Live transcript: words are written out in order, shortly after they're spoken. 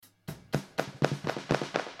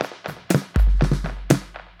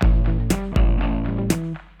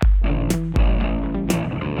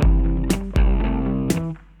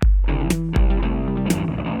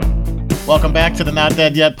Welcome back to the Not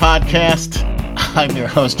Dead Yet podcast. I'm your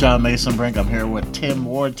host, John Mason Brink. I'm here with Tim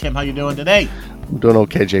Ward. Tim, how you doing today? I'm doing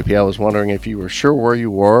okay, JP. I was wondering if you were sure where you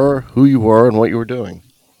were, who you were, and what you were doing.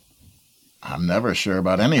 I'm never sure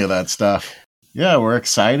about any of that stuff. Yeah, we're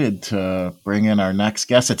excited to bring in our next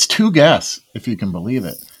guest. It's 2 guests, if you can believe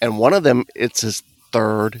it. And one of them, it's his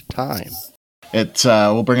 3rd time.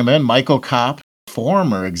 We'll bring him in, Michael Kopp,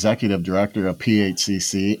 former executive director of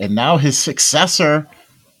PHCC, and now his successor,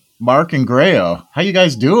 Mark Ingrayo. How you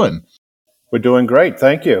guys doing? We're doing great.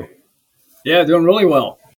 Thank you. Yeah, doing really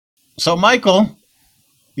well. So, Michael,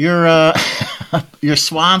 your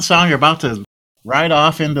swan song, you're about to ride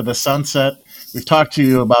off into the sunset. We've talked to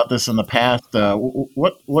you about this in the past.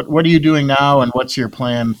 What are you doing now, and what's your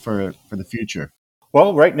plan for the future?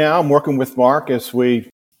 Well, right now I'm working with Mark as we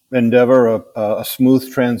endeavor a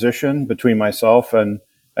smooth transition between myself and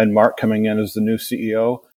Mark coming in as the new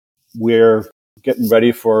CEO. We're getting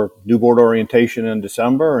ready for new board orientation in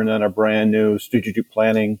December, and then a brand new strategic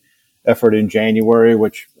planning effort in January,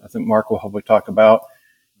 which I think Mark will hopefully talk about.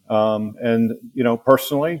 And,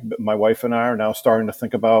 personally, my wife and I are now starting to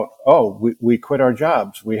think about, we quit our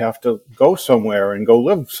jobs. We have to go somewhere and go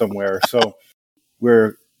live somewhere. So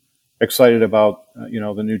we're excited about,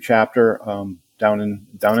 the new chapter down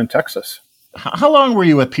in Texas. How long were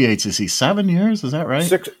you at PHCC? 7 years? Is that right?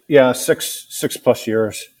 6 plus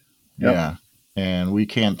years. Yep. Yeah. And we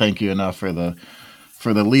can't thank you enough for the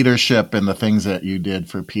leadership and the things that you did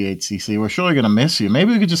for PHCC. We're surely going to miss you.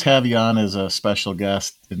 Maybe we could just have you on as a special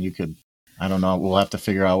guest, and you could, I don't know, we'll have to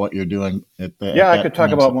figure out what you're doing. I could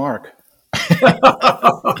talk about Mark.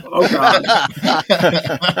 Oh, God.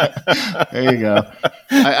 There you go.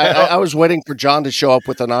 I was waiting for John to show up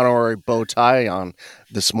with an honorary bow tie on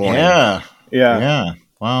this morning. Yeah.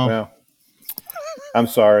 Wow. Well, I'm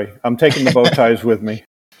sorry. I'm taking the bow ties with me.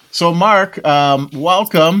 So, Mark,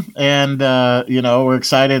 welcome, and we're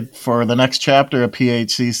excited for the next chapter of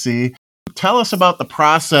PHCC. Tell us about the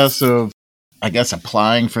process of, I guess,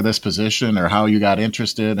 applying for this position, or how you got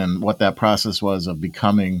interested, and what that process was of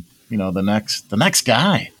becoming, the next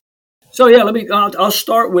guy. So, yeah, I'll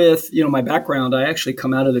start with, my background. I actually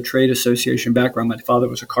come out of the trade association background. My father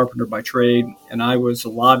was a carpenter by trade, and I was a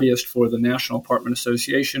lobbyist for the National Apartment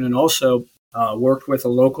Association, and also worked with a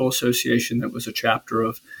local association that was a chapter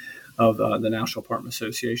of the National Apartment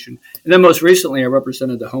Association. And then most recently, I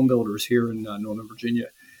represented the home builders here in Northern Virginia.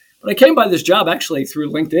 But I came by this job actually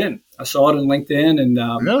through LinkedIn. I saw it on LinkedIn, and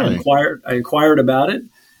Really? I inquired about it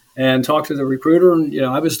and talked to the recruiter. And,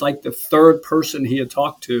 I was like the 3rd person he had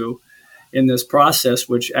talked to in this process,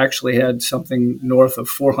 which actually had something north of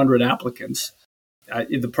 400 applicants.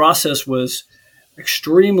 The process was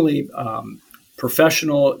extremely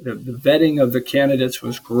professional. The vetting of the candidates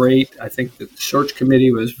was great. I think the search committee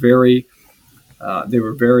was they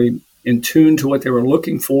were very in tune to what they were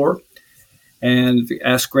looking for, and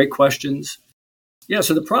asked great questions. Yeah,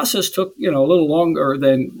 so the process took, a little longer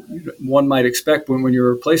than one might expect when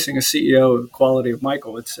you're replacing a CEO of the quality of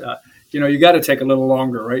Michael. It's, you got to take a little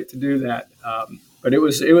longer, right, to do that. But it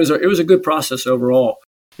was a good process overall.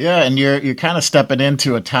 Yeah, and you're kind of stepping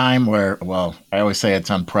into a time where, well, I always say it's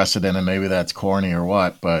unprecedented. Maybe that's corny or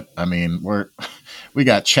what, but I mean, we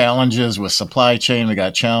got challenges with supply chain. We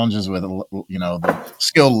got challenges with, the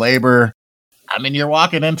skilled labor. I mean, you're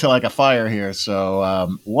walking into like a fire here.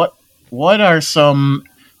 So, what are some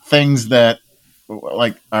things that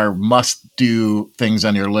like are must-do things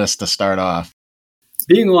on your list to start off?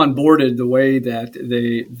 Being onboarded the way that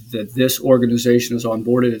this organization is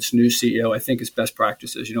onboarded its new CEO, I think is best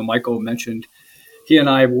practices. Michael mentioned he and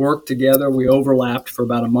I worked together. We overlapped for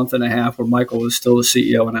about a month and a half, where Michael was still the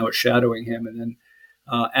CEO and I was shadowing him. And then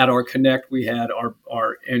at our Connect, we had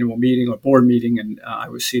our annual meeting, our board meeting, and I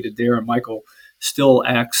was seated there. And Michael still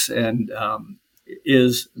acts and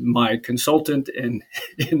is my consultant and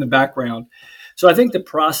in the background. So I think the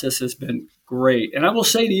process has been great. And I will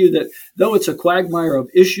say to you that though it's a quagmire of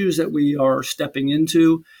issues that we are stepping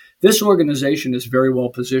into, this organization is very well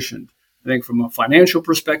positioned. I think from a financial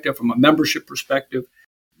perspective, from a membership perspective,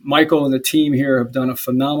 Michael and the team here have done a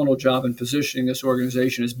phenomenal job in positioning this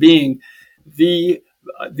organization as being the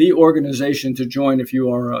organization to join if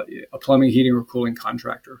you are a plumbing, heating, or cooling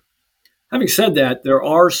contractor. Having said that, there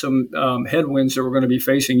are some headwinds that we're going to be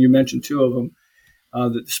facing. You mentioned 2 of them.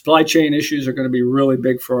 The supply chain issues are going to be really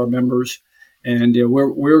big for our members. And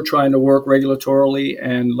we're trying to work regulatorily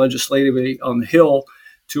and legislatively on the Hill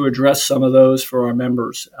to address some of those for our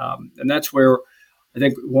members. And that's where I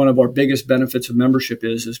think one of our biggest benefits of membership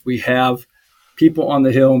is we have people on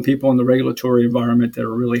the Hill and people in the regulatory environment that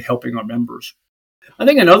are really helping our members. I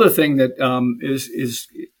think another thing that is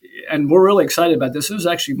and we're really excited about this. This is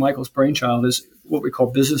actually Michael's brainchild, is what we call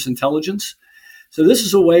business intelligence. So this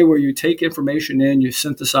is a way where you take information in, you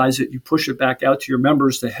synthesize it, you push it back out to your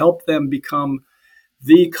members to help them become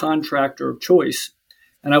the contractor of choice.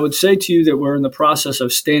 And I would say to you that we're in the process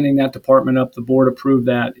of standing that department up. The board approved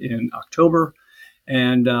that in October.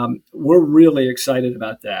 And we're really excited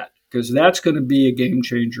about that because that's going to be a game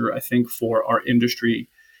changer, I think, for our industry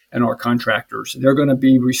and our contractors. They're going to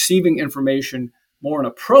be receiving information more in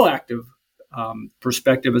a proactive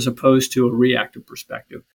perspective as opposed to a reactive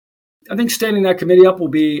perspective. I think standing that committee up will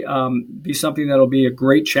be something that'll be a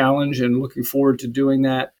great challenge, and looking forward to doing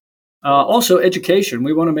that. Also, education.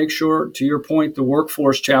 We want to make sure, to your point, the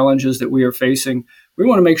workforce challenges that we are facing, we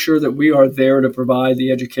want to make sure that we are there to provide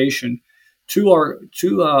the education to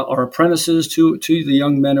our apprentices, to the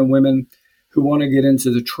young men and women who want to get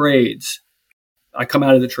into the trades. I come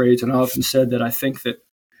out of the trades, and I often said that I think that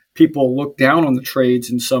people look down on the trades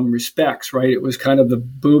in some respects, right? It was kind of the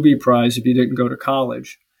booby prize if you didn't go to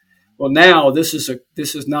college. Well, now this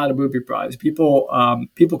is not a booby prize. People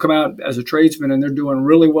come out as a tradesman and they're doing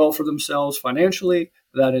really well for themselves financially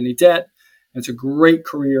without any debt. It's a great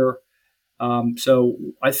career. So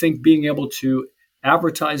I think being able to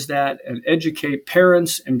advertise that and educate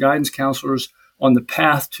parents and guidance counselors on the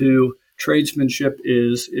path to tradesmanship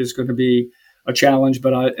is going to be a challenge,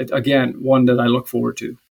 but again, one that I look forward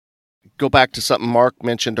to. Go back to something Mark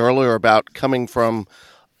mentioned earlier about coming from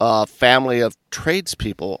a family of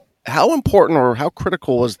tradespeople. How important or how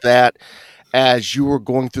critical was that as you were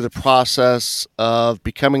going through the process of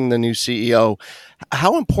becoming the new CEO?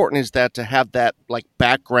 How important is that to have that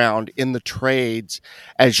background in the trades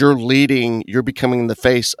as you're becoming the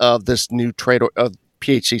face of this new trade of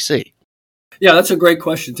PHCC? Yeah, that's a great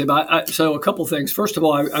question, Tim. So a couple things. First of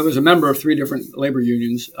all, I was a member of 3 different labor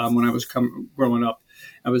unions when I was growing up.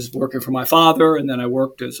 I was working for my father, and then I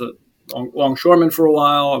worked as a longshoreman for a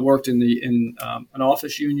while. I worked in an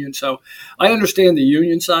office union. So I understand the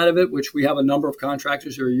union side of it, which we have a number of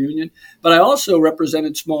contractors who are union. But I also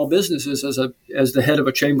represented small businesses as the head of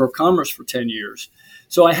a chamber of commerce for 10 years.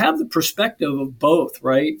 So I have the perspective of both,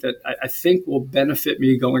 right, that I think will benefit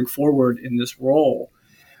me going forward in this role.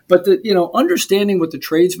 But understanding what the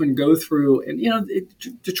tradesmen go through, and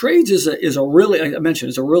the trades is a really, like I mentioned,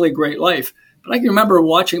 it's a really great life. But I can remember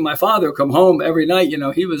watching my father come home every night.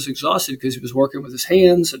 He was exhausted because he was working with his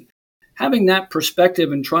hands, and having that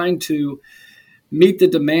perspective and trying to meet the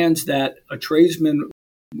demands that a tradesman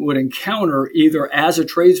would encounter either as a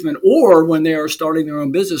tradesman or when they are starting their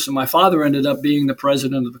own business. And my father ended up being the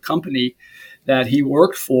president of the company that he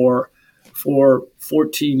worked for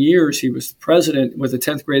 14 years. He was the president with a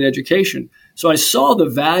 10th grade education. So I saw the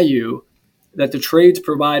value that the trades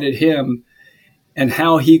provided him and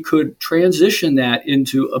how he could transition that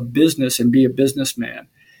into a business and be a businessman.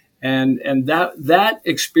 And that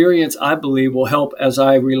experience, I believe, will help as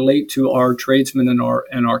I relate to our tradesmen and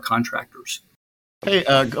our contractors. Hey,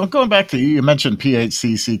 going back to you mentioned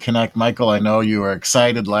PHCC Connect. Michael, I know you were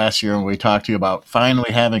excited last year when we talked to you about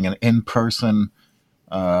finally having an in-person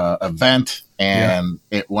event, and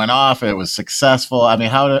It went off. It was successful. I mean,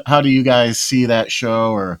 how do you guys see that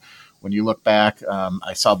show? Or when you look back,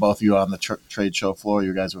 I saw both of you on the trade show floor.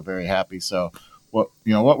 You guys were very happy. So, what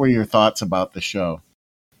were your thoughts about the show?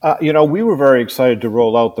 We were very excited to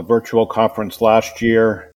roll out the virtual conference last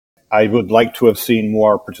year. I would like to have seen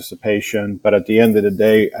more participation, but at the end of the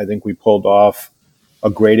day, I think we pulled off a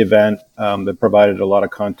great event that provided a lot of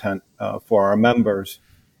content for our members.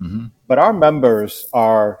 Mm-hmm. But our members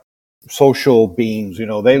are social beings.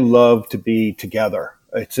 They love to be together.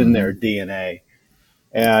 It's in their DNA.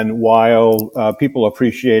 And while people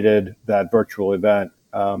appreciated that virtual event,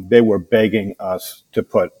 they were begging us to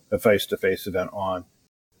put a face-to-face event on.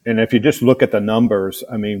 And if you just look at the numbers,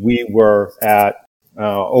 I mean, we were at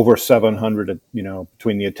over 700,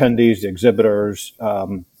 between the attendees, the exhibitors,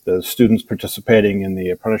 the students participating in the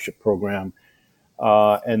apprenticeship program.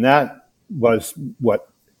 And that was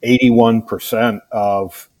 81%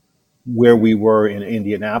 of where we were in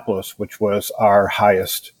Indianapolis, which was our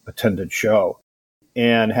highest attended show.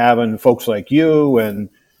 And having folks like you and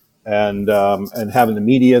having the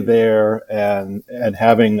media there and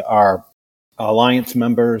having our Alliance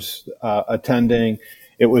members attending,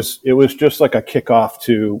 it was just like a kickoff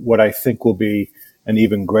to what I think will be an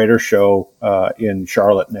even greater show in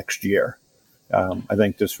Charlotte next year. I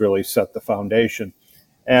think this really set the foundation,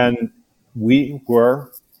 and we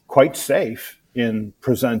were quite safe in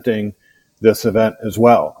presenting this event as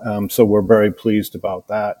well. So we're very pleased about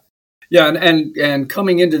that. Yeah, and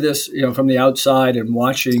coming into this, from the outside and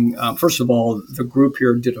watching, first of all, the group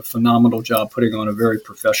here did a phenomenal job putting on a very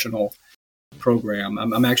professional program.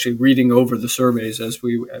 I'm actually reading over the surveys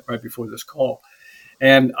right before this call,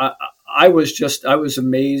 and I was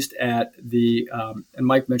amazed at and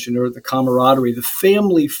Mike mentioned earlier, the camaraderie, the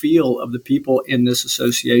family feel of the people in this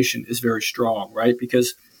association is very strong, right?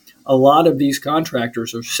 Because a lot of these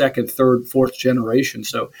contractors are second, third, fourth generation.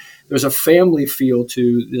 So there's a family feel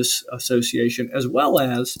to this association, as well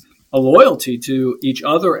as a loyalty to each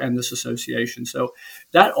other and this association. So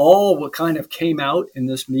that all what kind of came out in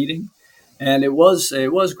this meeting. And it was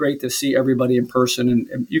great to see everybody in person.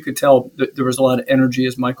 And you could tell that there was a lot of energy,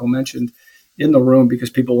 as Michael mentioned, in the room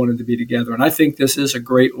because people wanted to be together. And I think this is a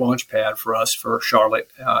great launch pad for us, for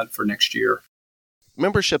Charlotte, for next year.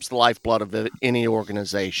 Membership's the lifeblood of any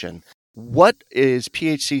organization. What is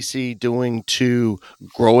PHCC doing to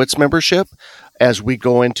grow its membership as we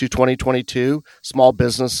go into 2022? Small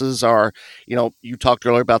businesses are, you talked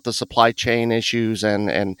earlier about the supply chain issues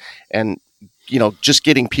and just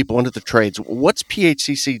getting people into the trades. What's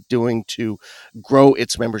PHCC doing to grow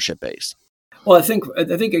its membership base? Well, I think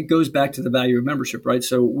it goes back to the value of membership, right?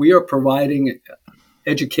 So we are providing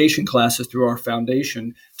education classes through our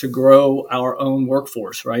foundation to grow our own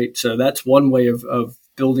workforce, right? So that's one way of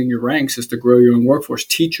building your ranks, is to grow your own workforce,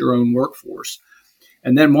 teach your own workforce.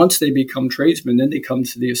 And then once they become tradesmen, then they come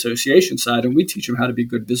to the association side, and we teach them how to be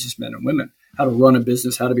good businessmen and women, how to run a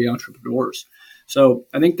business, how to be entrepreneurs. So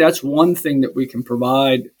I think that's one thing that we can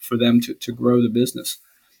provide for them to grow the business,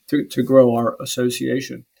 to grow our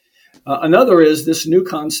association. Another is this new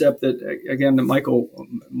concept that, again, that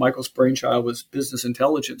Michael's brainchild was business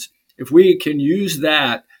intelligence. If we can use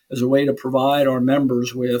that as a way to provide our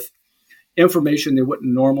members with information they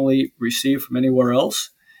wouldn't normally receive from anywhere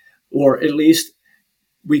else, or at least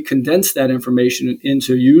we condense that information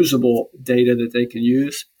into usable data that they can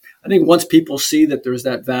use. I think once people see that there's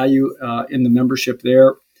that value in the membership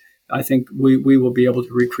there, I think we will be able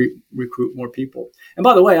to recruit more people. And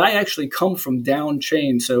by the way, I actually come from down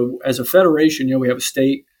chain. So as a federation, we have a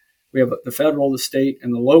state, we have the federal, the state,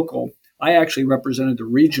 and the local. I actually represented the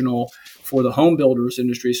regional for the home builders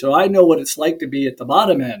industry. So I know what it's like to be at the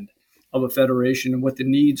bottom end of a federation and what the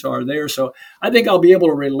needs are there. So I think I'll be able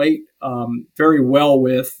to relate very well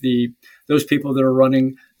with those people that are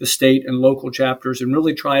running the state and local chapters and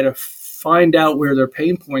really try to find out where their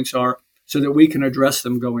pain points are so that we can address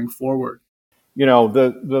them going forward.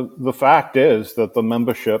 The fact is that the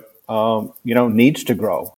membership, needs to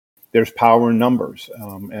grow. There's power in numbers.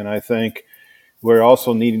 And I think we're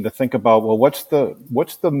also needing to think about, well, what's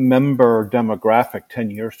the member demographic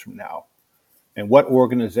 10 years from now? And what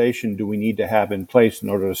organization do we need to have in place in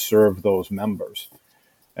order to serve those members?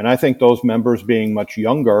 And I think those members, being much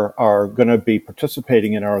younger, are going to be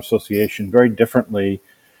participating in our association very differently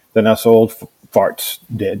than us old farts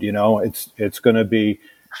did. It's going to be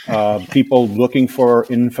people looking for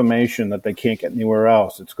information that they can't get anywhere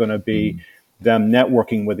else. It's going to be them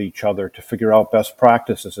networking with each other to figure out best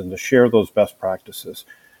practices and to share those best practices.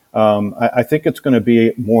 I think it's going to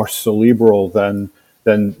be more cerebral than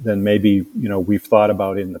maybe we've thought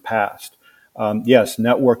about in the past. Yes,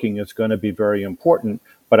 networking is going to be very important,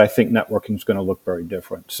 but I think networking is going to look very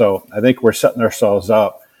different. So I think we're setting ourselves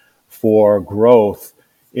up for growth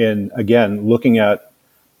in, again, looking at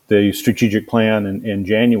the strategic plan in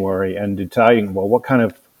January and deciding, well, what kind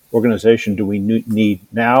of organization do we need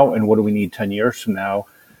now and what do we need 10 years from now,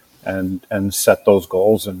 and set those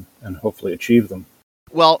goals and hopefully achieve them.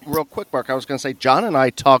 Well, real quick, Mark, I was going to say, John and I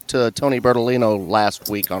talked to Tony Bertolino last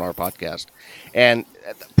week on our podcast, and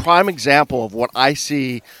prime example of what I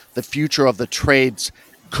see the future of the trades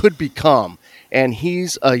could become. And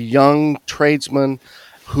he's a young tradesman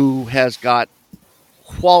who has got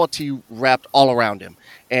quality wrapped all around him.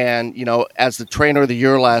 And, as the trainer of the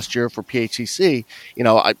year last year for PHCC,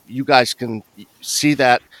 you guys can see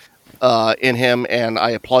that in him, and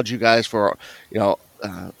I applaud you guys for,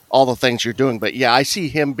 all the things you're doing. But yeah, I see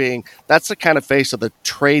him that's the kind of face of the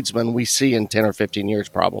tradesman we see in 10 or 15 years,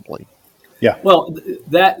 probably. Yeah. Well,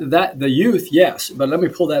 that the youth, yes, but let me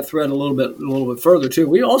pull that thread a little bit further too.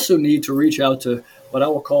 We also need to reach out to what I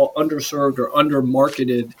will call underserved or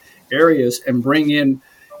undermarketed areas and bring in,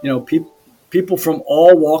 people from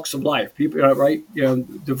all walks of life. People, right?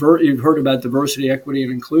 You've heard about diversity, equity,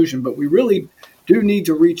 and inclusion, but we really do need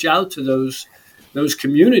to reach out to those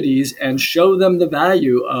communities and show them the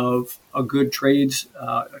value of a good trades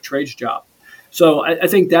job. So I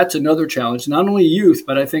think that's another challenge. Not only youth,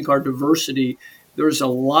 but I think our diversity. There's a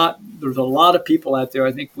lot of people out there.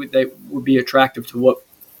 I think they would be attractive to what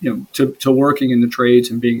to working in the trades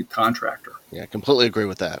and being a contractor. Yeah, I completely agree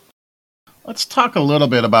with that. Let's talk a little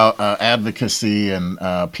bit about advocacy and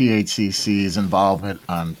PHCC's involvement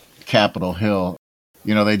on Capitol Hill.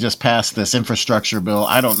 They just passed this infrastructure bill.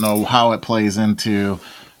 I don't know how it plays into,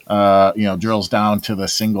 drills down to the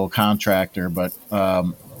single contractor, but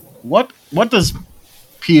what does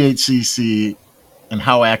PHCC and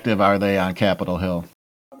how active are they on Capitol Hill?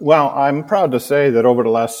 Well, I'm proud to say that over the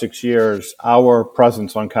last 6 years, our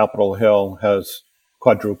presence on Capitol Hill has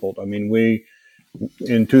quadrupled. I mean,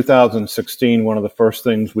 in 2016, one of the first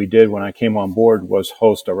things we did when I came on board was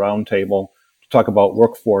host a roundtable to talk about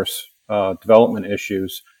workforce development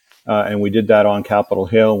issues. And we did that on Capitol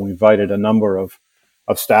Hill. We invited a number of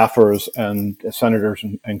staffers and senators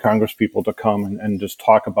and congresspeople to come and just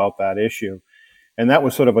talk about that issue. And that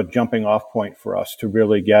was sort of a jumping off point for us to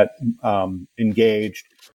really get engaged,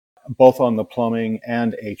 both on the plumbing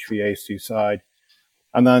and HVAC side.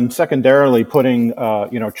 And then secondarily, putting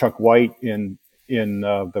Chuck White in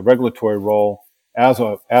the regulatory role as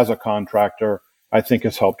a contractor, I think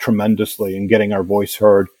has helped tremendously in getting our voice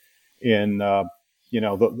heard. The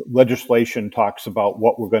legislation talks about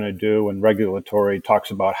what we're going to do, and regulatory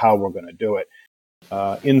talks about how we're going to do it.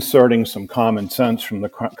 Inserting some common sense from the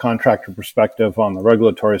contractor perspective on the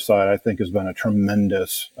regulatory side, I think, has been a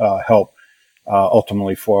tremendous help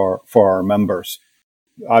ultimately for our members.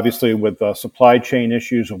 Obviously, with the supply chain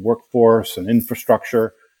issues of workforce and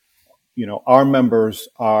infrastructure, our members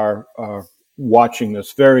are watching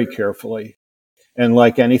this very carefully. And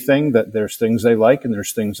like anything, that there's things they like and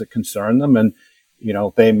there's things that concern them. And,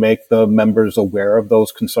 they make the members aware of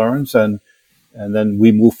those concerns. And then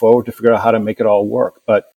we move forward to figure out how to make it all work.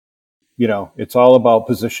 But, it's all about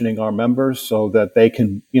positioning our members so that they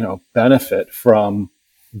can, benefit from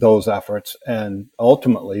those efforts and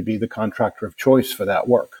ultimately be the contractor of choice for that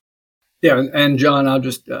work. Yeah. And John,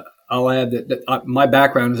 I'll add that my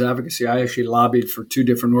background is advocacy. I actually lobbied for 2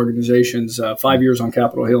 different organizations, 5 years on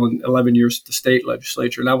Capitol Hill and 11 years at the state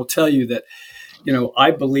legislature. And I will tell you that,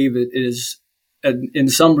 I believe it is, in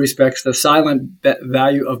some respects, the silent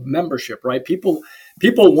value of membership, right? People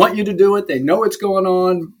want you to do it. They know what's going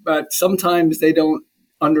on, but sometimes they don't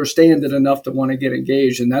understand it enough to want to get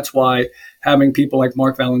engaged. And that's why having people like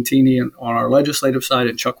Mark Valentini on our legislative side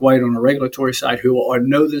and Chuck White on the regulatory side who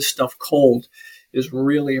know this stuff cold is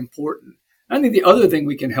really important. I think the other thing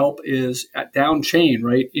we can help is at down chain,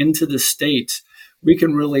 right, into the states. We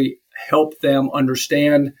can really help them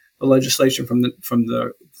understand the legislation from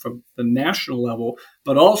the national level,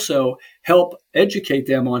 but also help educate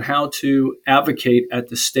them on how to advocate at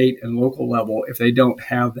the state and local level if they don't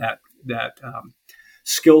have that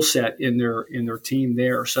skill set in their team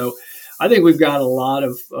there. So I think we've got a lot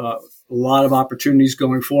of opportunities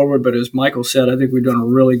going forward. But as Michael said, I think we've done a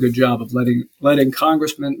really good job of letting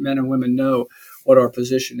congressmen, men and women, know what our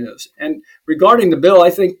position is. And regarding the bill, I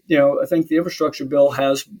think the infrastructure bill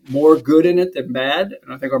has more good in it than bad,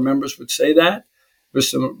 and I think our members would say that. There's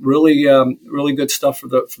some really good stuff for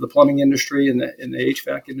the plumbing industry and the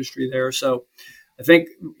HVAC industry there. So I think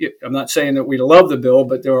I'm not saying that we love the bill,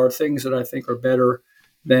 but there are things that I think are better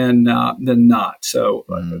than not. So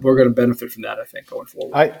we're going to benefit from that, I think, going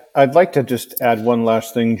forward. I'd like to just add one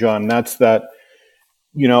last thing, John. That's that,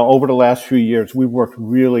 over the last few years, we've worked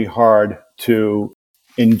really hard to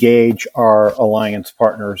engage our alliance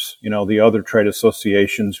partners, the other trade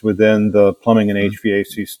associations within the plumbing and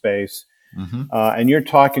HVAC space. Mm-hmm. And you're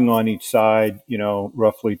talking on each side,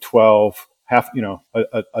 roughly 12,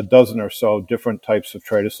 a dozen or so different types of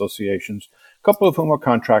trade associations, a couple of whom are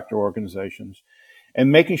contractor organizations,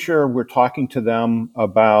 and making sure we're talking to them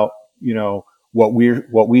about, what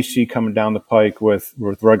we see coming down the pike with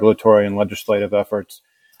regulatory and legislative efforts,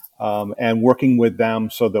 and working with them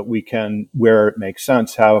so that we can, where it makes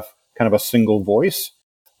sense, have kind of a single voice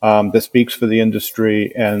that speaks for the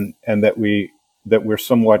industry, and that we're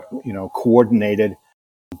somewhat, coordinated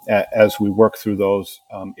as we work through those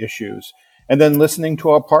issues. And then listening to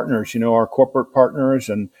our partners, our corporate partners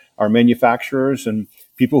and our manufacturers and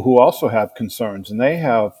people who also have concerns, and they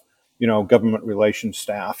have, government relations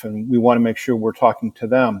staff, and we want to make sure we're talking to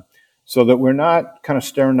them so that we're not kind of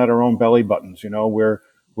staring at our own belly buttons.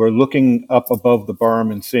 We're looking up above the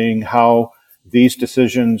berm and seeing how these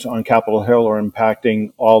decisions on Capitol Hill are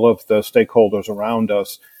impacting all of the stakeholders around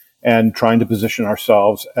us, and trying to position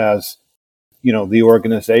ourselves as, the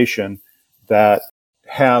organization that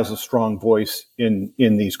has a strong voice in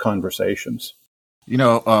these conversations.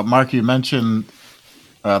 Mark, you mentioned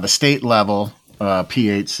the state level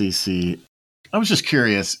PHCC. I was just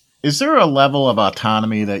curious, is there a level of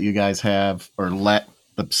autonomy that you guys have, or let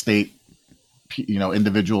the state,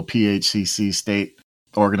 individual PHCC state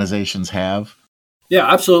organizations have?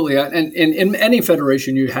 Yeah, absolutely. And in any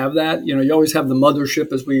federation, you have that. You always have the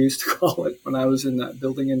mothership, as we used to call it when I was in that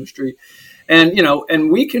building industry. And,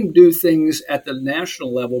 and we can do things at the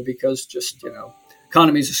national level because just,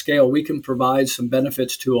 economies of scale, we can provide some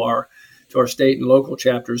benefits to our state and local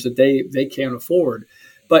chapters that they can't afford.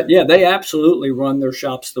 But yeah, they absolutely run their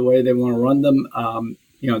shops the way they want to run them.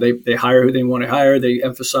 They hire who they want to hire. They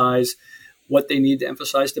emphasize what they need to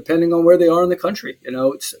emphasize depending on where they are in the country.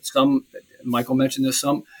 It's some, Michael mentioned this,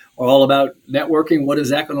 some are all about networking. What is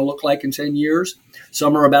that going to look like in 10 years?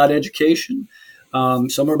 Some are about education.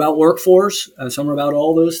 Some are about workforce. Some are about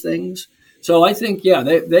all those things. So I think, yeah,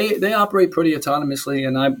 they operate pretty autonomously.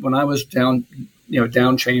 And when I was down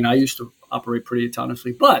chain, I used to operate pretty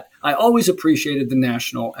autonomously. But I always appreciated the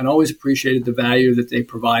national and always appreciated the value that they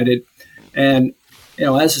provided. And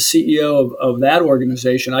as a CEO of that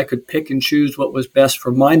organization, I could pick and choose what was best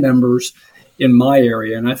for my members in my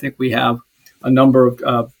area. And I think we have a number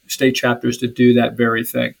of state chapters that do that very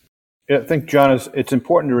thing. Yeah, I think, John, it's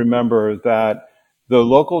important to remember that the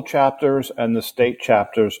local chapters and the state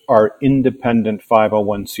chapters are independent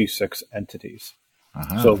 501c6 entities.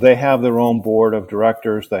 Uh-huh. So they have their own board of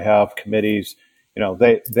directors. They have committees.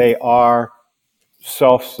 They are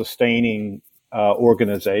self-sustaining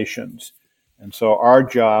organizations. And so our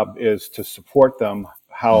job is to support them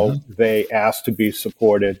how they ask to be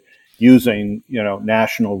supported using,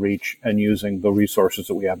 national reach and using the resources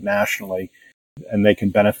that we have nationally, and they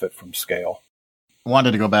can benefit from scale. I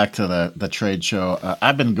wanted to go back to the trade show.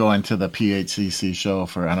 I've been going to the PHCC show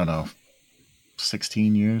for,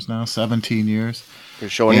 16 years now, 17 years. You're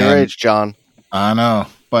showing your age, John. I know,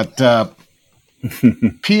 but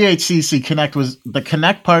PHCC Connect was the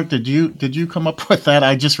Connect part. Did you come up with that?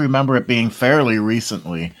 I just remember it being fairly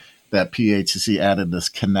recently that PHCC added this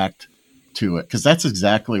Connect to it, because that's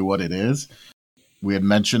exactly what it is. We had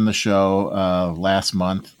mentioned the show last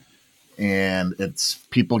month, and it's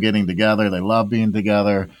people getting together. They love being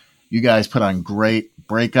together. You guys put on great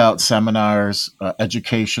breakout seminars,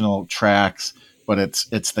 educational tracks, but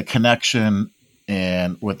it's the connection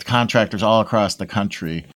and with contractors all across the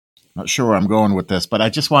country. Not sure where I'm going with this, but I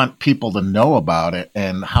just want people to know about it.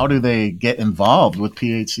 And how do they get involved with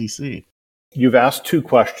PHCC? You've asked two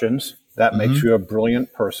questions. That makes you a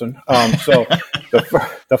brilliant person. So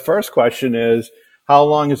the first question is, how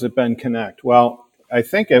long has it been Connect? Well, I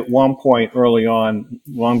think at one point early on,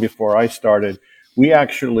 long before I started, we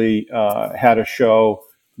actually had a show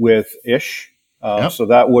with Ish. So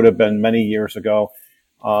that would have been many years ago.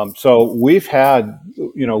 So we've had,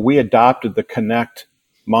 we adopted the Connect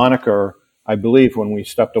moniker, I believe, when we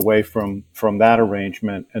stepped away from that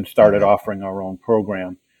arrangement and started offering our own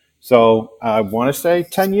program. So I want to say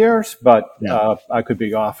 10 years, but I could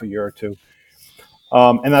be off a year or two.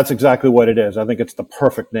 And that's exactly what it is. I think it's the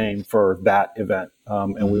perfect name for that event.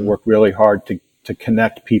 And we work really hard to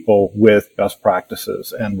connect people with best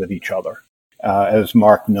practices and with each other. As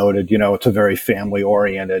Mark noted, it's a very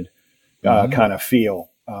family-oriented kind of feel.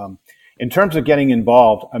 In terms of getting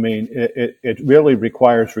involved, it really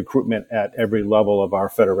requires recruitment at every level of our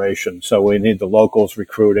federation. So we need the locals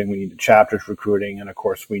recruiting, we need the chapters recruiting, and of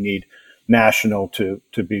course we need national to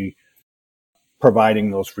be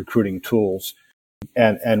providing those recruiting tools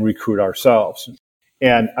and recruit ourselves.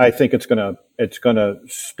 And I think it's gonna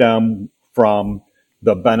stem from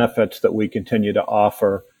the benefits that we continue to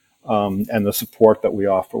offer and the support that we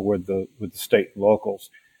offer with the state and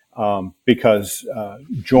locals. Because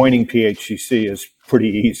joining PHCC is pretty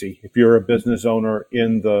easy. If you're a business owner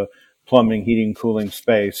in the plumbing, heating, cooling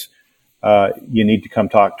space, you need to come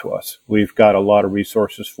talk to us. We've got a lot of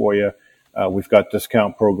resources for you. We've got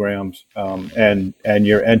discount programs, and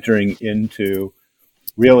you're entering into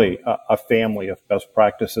really a family of best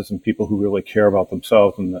practices and people who really care about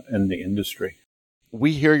themselves and the industry.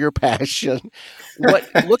 We hear your passion.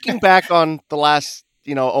 Looking back on the last,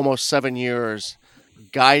 almost 7 years,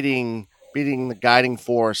 being the guiding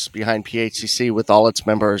force behind PHCC with all its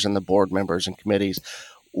members and the board members and committees,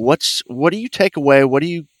 what do you take away? What do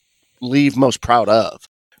you leave most proud of?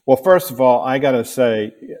 Well, first of all, I got to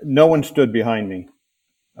say, no one stood behind me.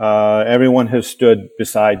 Everyone has stood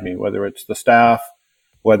beside me, whether it's the staff,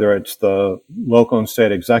 whether it's the local and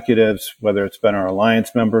state executives, whether it's been our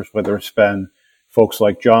alliance members, whether it's been folks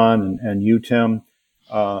like John and you, Tim.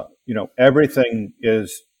 Everything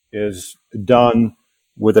is done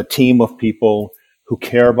with a team of people who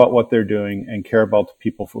care about what they're doing and care about the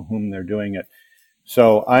people for whom they're doing it.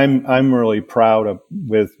 So I'm really proud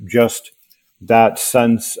with just that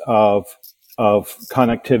sense of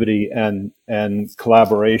connectivity and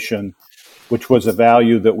collaboration, which was a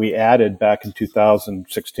value that we added back in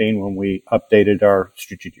 2016 when we updated our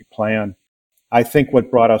strategic plan. I think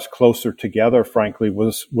what brought us closer together, frankly,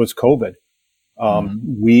 was COVID.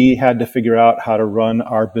 We had to figure out how to run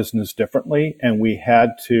our business differently, and we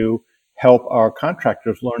had to help our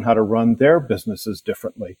contractors learn how to run their businesses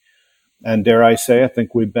differently. And dare I say, I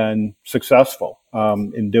think we've been successful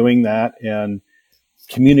in doing that. And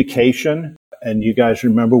communication, and you guys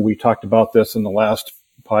remember we talked about this in the last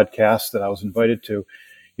podcast that I was invited to.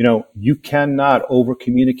 You cannot over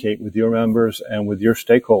communicate with your members and with your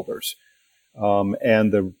stakeholders.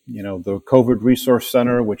 And the COVID Resource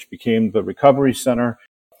Center, which became the Recovery Center,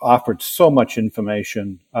 offered so much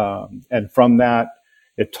information. And from that,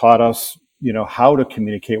 it taught us, how to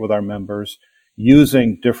communicate with our members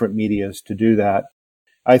using different medias to do that.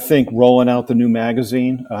 I think rolling out the new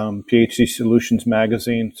magazine, PHC Solutions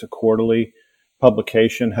Magazine, it's a quarterly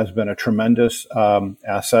publication, has been a tremendous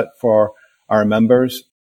asset for our members.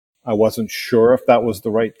 I wasn't sure if that was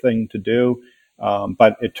the right thing to do,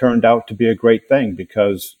 but it turned out to be a great thing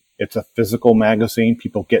because it's a physical magazine.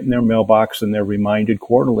 People get in their mailbox and they're reminded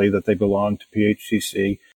quarterly that they belong to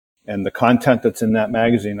PHCC. And the content that's in that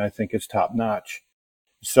magazine, I think, is top notch.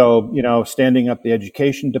 So, standing up the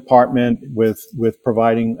education department with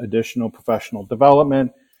providing additional professional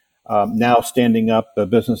development, now standing up the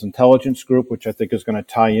business intelligence group, which I think is going to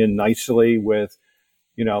tie in nicely with,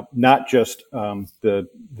 not just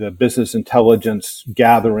the business intelligence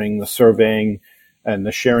gathering, the surveying, and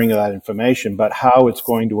the sharing of that information, but how it's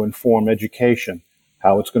going to inform education,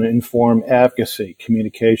 how it's going to inform advocacy,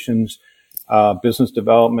 communications, business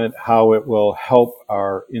development, how it will help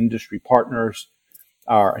our industry partners,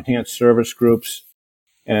 our enhanced service groups,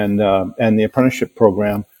 and the apprenticeship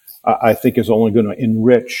program, I think is only going to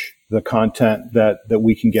enrich the content that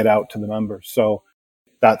we can get out to the members. So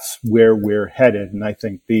that's where we're headed, and I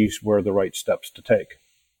think these were the right steps to take.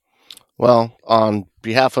 Well, on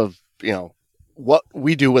behalf of, what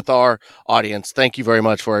we do with our audience, thank you very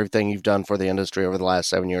much for everything you've done for the industry over the last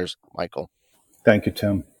 7 years, Michael. Thank you,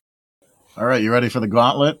 Tim. All right, you ready for the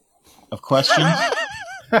gauntlet of questions?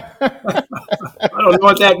 I don't know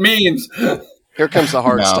what that means. Here comes the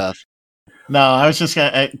hard stuff. No, I was just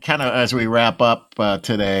kind of as we wrap up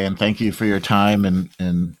today, and thank you for your time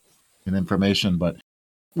and information. But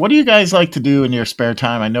what do you guys like to do in your spare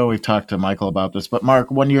time? I know we've talked to Michael about this, but Mark,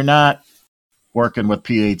 when you're not working with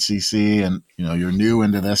PHCC and you're new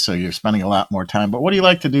into this, so you're spending a lot more time. But what do you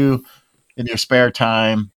like to do in your spare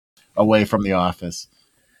time away from the office?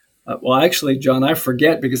 Well, actually, John, I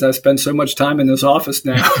forget because I spend so much time in this office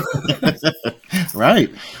now. Right.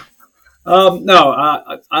 No,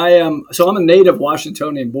 I am. So I'm a native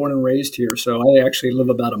Washingtonian, born and raised here. So I actually live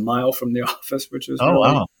about a mile from the office, which is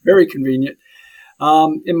very convenient.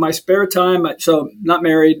 In my spare time, so not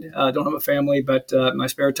married, don't have a family, but in my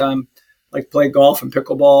spare time, I like to play golf and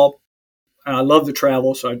pickleball. And I love to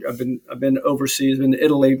travel, so I've been overseas, been to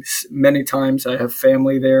Italy many times. I have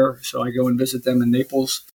family there, so I go and visit them in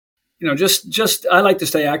Naples. Just I like to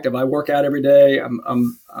stay active. I work out every day. I'm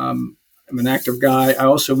an active guy. I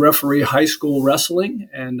also referee high school wrestling,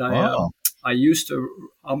 and I used to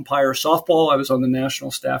umpire softball. I was on the national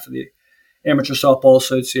staff of the Amateur Softball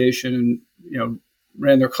Association, and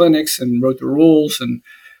ran their clinics and wrote the rules. And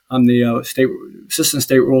I'm the assistant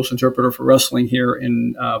state rules interpreter for wrestling here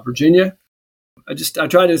in Virginia. I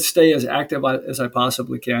try to stay as active as I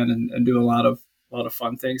possibly can and do a lot of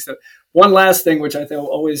fun things. One last thing, which I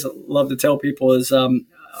always love to tell people, is I'm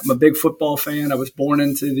a big football fan. I was born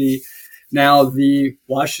into the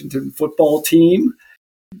Washington football team,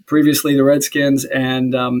 previously the Redskins.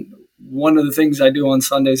 And one of the things I do on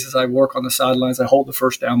Sundays is I work on the sidelines. I hold the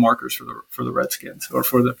first down markers for the Redskins or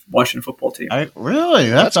for the Washington football team. Really?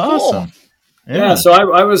 That's awesome. Cool. Yeah, so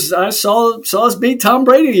I saw us beat Tom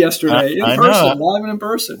Brady yesterday live and in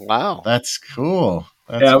person. Wow, that's cool.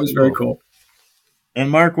 It was very cool. And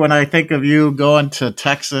Mark, when I think of you going to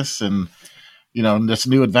Texas and this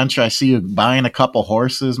new adventure, I see you buying a couple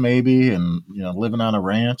horses, maybe, and living on a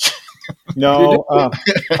ranch. No,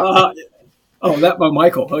 that by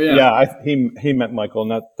Michael. Oh yeah, yeah. He meant Michael,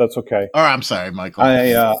 and that's okay. Oh, I'm sorry, Michael.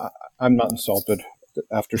 I'm not insulted.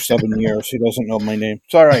 After 7 years, he doesn't know my name.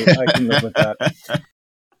 It's all right. I can live with that.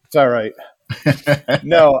 It's all right.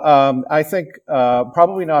 No, I think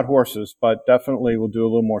probably not horses, but definitely we'll do a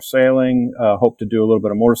little more sailing. Hope to do a little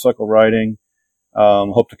bit of motorcycle riding.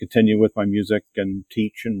 Hope to continue with my music and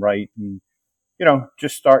teach and write, and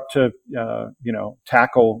just start to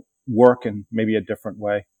tackle work in maybe a different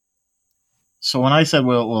way. So when I said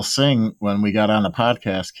we'll sing when we got on the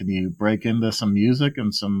podcast, can you break into some music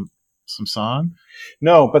and some song?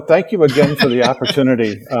 No, but thank you again for the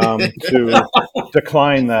opportunity to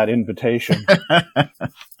decline that invitation.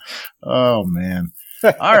 Oh, man.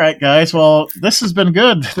 All right, guys. Well, this has been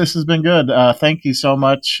good. Thank you so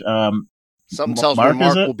much. Something tells Mark, me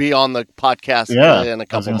Mark will be on the podcast in a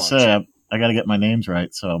couple months. I got to get my names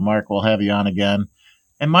right. So Mark, we'll have you on again.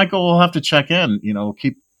 And Michael, we'll have to check in.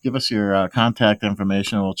 Give us your contact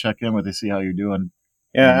information. We'll check in with you, see how you're doing.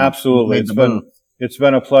 Yeah, absolutely. It's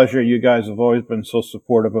been a pleasure. You guys have always been so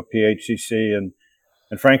supportive of PHCC, and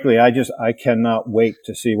frankly, I cannot wait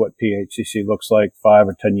to see what PHCC looks like 5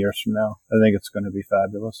 or 10 years from now. I think it's going to be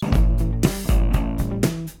fabulous.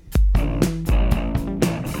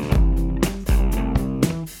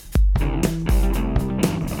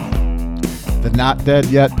 The Not Dead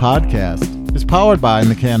Yet podcast is powered by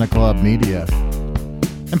Mechanical Hub Media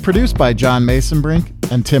and produced by John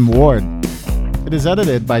Masonbrink and Tim Ward. It is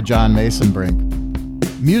edited by John Masonbrink.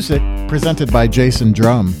 Music presented by Jason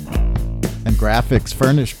Drum. And graphics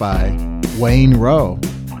furnished by Wayne Rowe.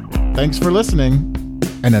 Thanks for listening,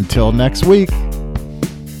 and until next week.